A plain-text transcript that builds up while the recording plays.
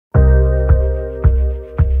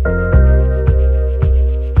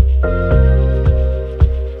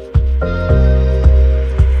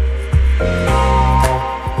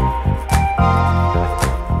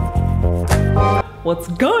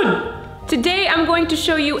What's good? Today I'm going to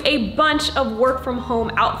show you a bunch of work from home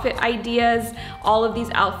outfit ideas. All of these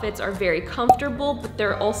outfits are very comfortable, but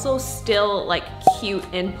they're also still like cute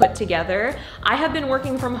and put together. I have been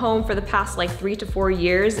working from home for the past like 3 to 4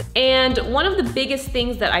 years, and one of the biggest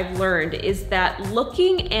things that I've learned is that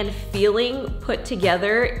looking and feeling put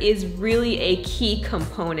together is really a key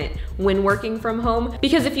component when working from home.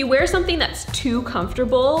 Because if you wear something that's too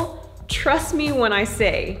comfortable, trust me when I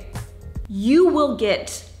say, you will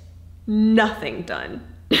get nothing done.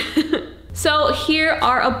 So here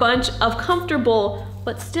are a bunch of comfortable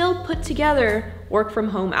but still put together work from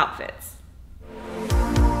home outfits.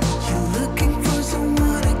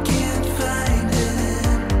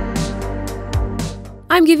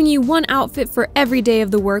 I'm giving you one outfit for every day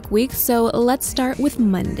of the work week, so let's start with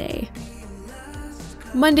Monday.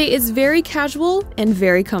 Monday is very casual and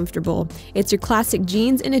very comfortable. It's your classic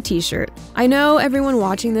jeans and a t-shirt. I know everyone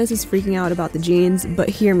watching this is freaking out about the jeans, but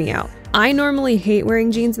hear me out. I normally hate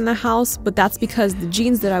wearing jeans in the house, but that's because the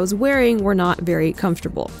jeans that I was wearing were not very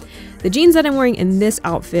comfortable. The jeans that I'm wearing in this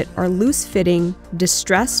outfit are loose-fitting,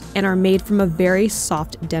 distressed, and are made from a very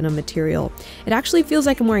soft denim material. It actually feels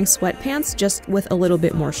like I'm wearing sweatpants, just with a little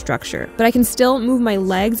bit more structure. But I can still move my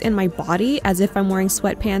legs and my body as if I'm wearing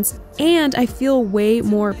sweatpants, and I feel way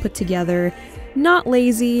more put together, not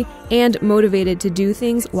lazy, and motivated to do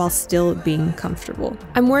things while still being comfortable.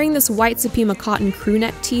 I'm wearing this white Supima cotton crew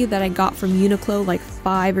neck tee that I got from Uniqlo like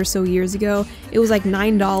 5 or so years ago. It was like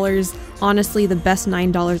 $9. Honestly, the best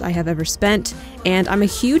 $9 I have ever spent. And I'm a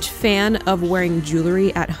huge fan of wearing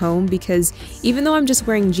jewelry at home because even though I'm just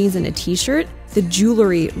wearing jeans and a t-shirt, the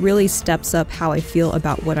jewelry really steps up how I feel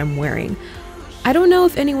about what I'm wearing. I don't know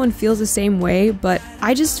if anyone feels the same way, but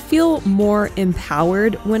I just feel more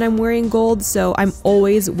empowered when I'm wearing gold, so I'm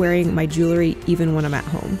always wearing my jewelry even when I'm at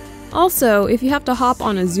home. Also, if you have to hop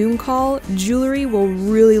on a Zoom call, jewelry will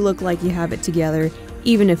really look like you have it together,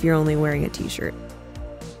 even if you're only wearing a t-shirt.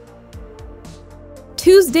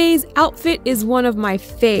 Tuesday's outfit is one of my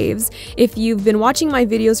faves. If you've been watching my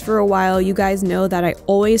videos for a while, you guys know that I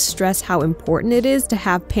always stress how important it is to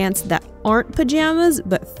have pants that aren't pajamas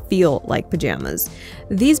but feel like pajamas.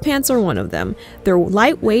 These pants are one of them. They're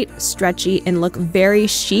lightweight, stretchy, and look very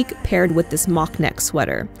chic paired with this mock neck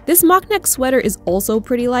sweater. This mock neck sweater is also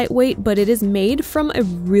pretty lightweight, but it is made from a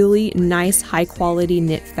really nice high quality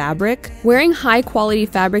knit fabric. Wearing high quality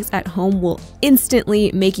fabrics at home will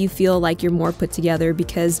instantly make you feel like you're more put together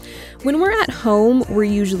because when we're at home, we're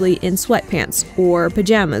usually in sweatpants or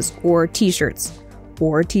pajamas or t-shirts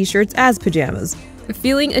as pajamas.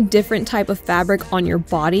 Feeling a different type of fabric on your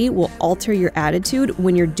body will alter your attitude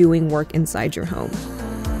when you're doing work inside your home.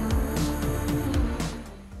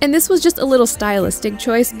 And this was just a little stylistic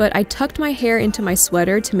choice, but I tucked my hair into my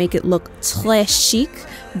sweater to make it look très chic,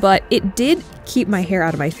 but it did keep my hair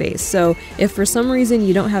out of my face. So if for some reason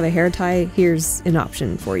you don't have a hair tie, here's an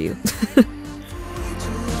option for you.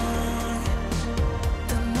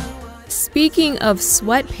 Speaking of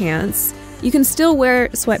sweatpants, you can still wear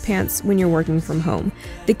sweatpants when you're working from home.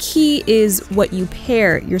 The key is what you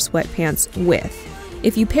pair your sweatpants with.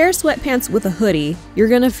 If you pair sweatpants with a hoodie, you're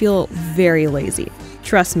gonna feel very lazy.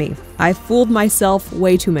 Trust me, I've fooled myself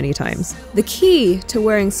way too many times. The key to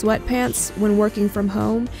wearing sweatpants when working from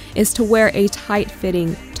home is to wear a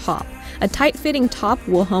tight-fitting top. A tight-fitting top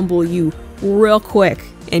will humble you real quick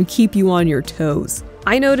and keep you on your toes.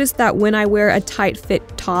 I noticed that when I wear a tight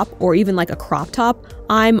fit top or even like a crop top,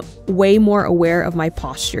 I'm way more aware of my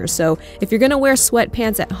posture. So if you're gonna wear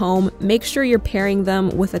sweatpants at home, make sure you're pairing them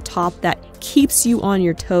with a top that keeps you on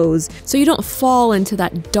your toes so you don't fall into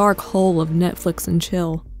that dark hole of Netflix and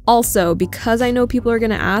chill. Also, because I know people are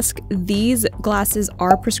gonna ask, these glasses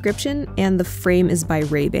are prescription and the frame is by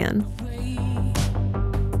Ray-Ban.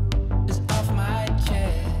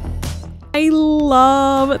 I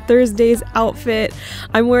love Thursday's outfit.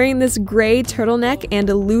 I'm wearing this gray turtleneck and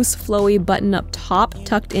a loose flowy button-up top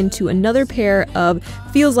tucked into another pair of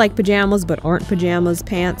feels like pajamas but aren't pajamas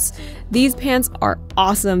pants. These pants are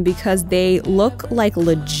awesome because they look like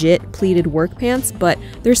legit pleated work pants, but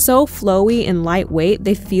they're so flowy and lightweight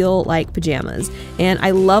they feel like pajamas. And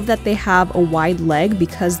I love that they have a wide leg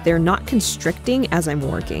because they're not constricting as I'm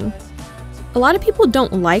working. A lot of people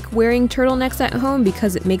don't like wearing turtlenecks at home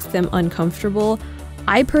because it makes them uncomfortable.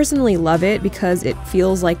 I personally love it because it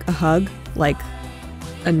feels like a hug, like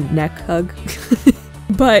a neck hug.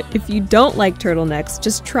 But if you don't like turtlenecks,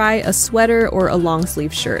 just try a sweater or a long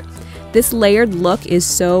sleeve shirt. This layered look is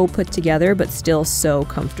so put together but still so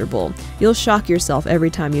comfortable. You'll shock yourself every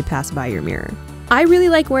time you pass by your mirror. I really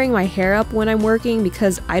like wearing my hair up when I'm working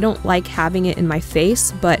because I don't like having it in my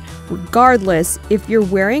face, but regardless, if you're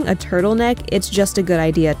wearing a turtleneck, it's just a good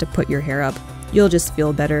idea to put your hair up. You'll just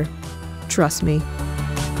feel better. Trust me.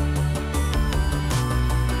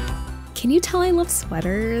 Can you tell I love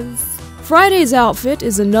sweaters? Friday's outfit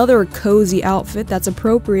is another cozy outfit that's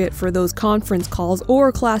appropriate for those conference calls or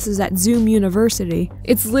classes at Zoom University.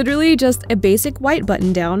 It's literally just a basic white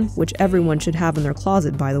button down, which everyone should have in their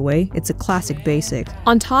closet by the way. It's a classic basic.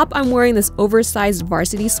 On top, I'm wearing this oversized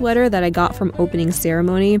varsity sweater that I got from opening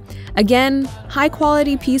ceremony. Again, high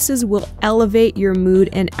quality pieces will elevate your mood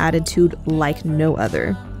and attitude like no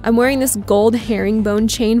other. I'm wearing this gold herringbone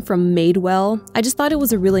chain from Madewell. I just thought it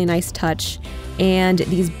was a really nice touch. And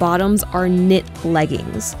these bottoms are knit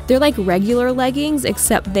leggings. They're like regular leggings,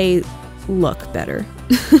 except they look better.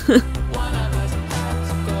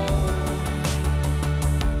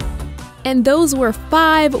 And those were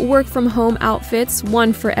 5 work from home outfits,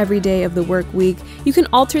 one for every day of the work week. You can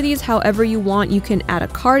alter these however you want. You can add a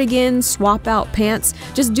cardigan, swap out pants,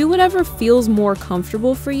 just do whatever feels more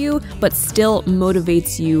comfortable for you, but still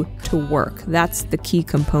motivates you to work. That's the key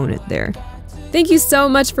component there. Thank you so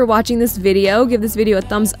much for watching this video. Give this video a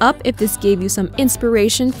thumbs up if this gave you some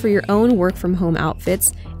inspiration for your own work from home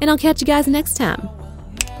outfits, and I'll catch you guys next time.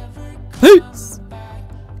 Peace!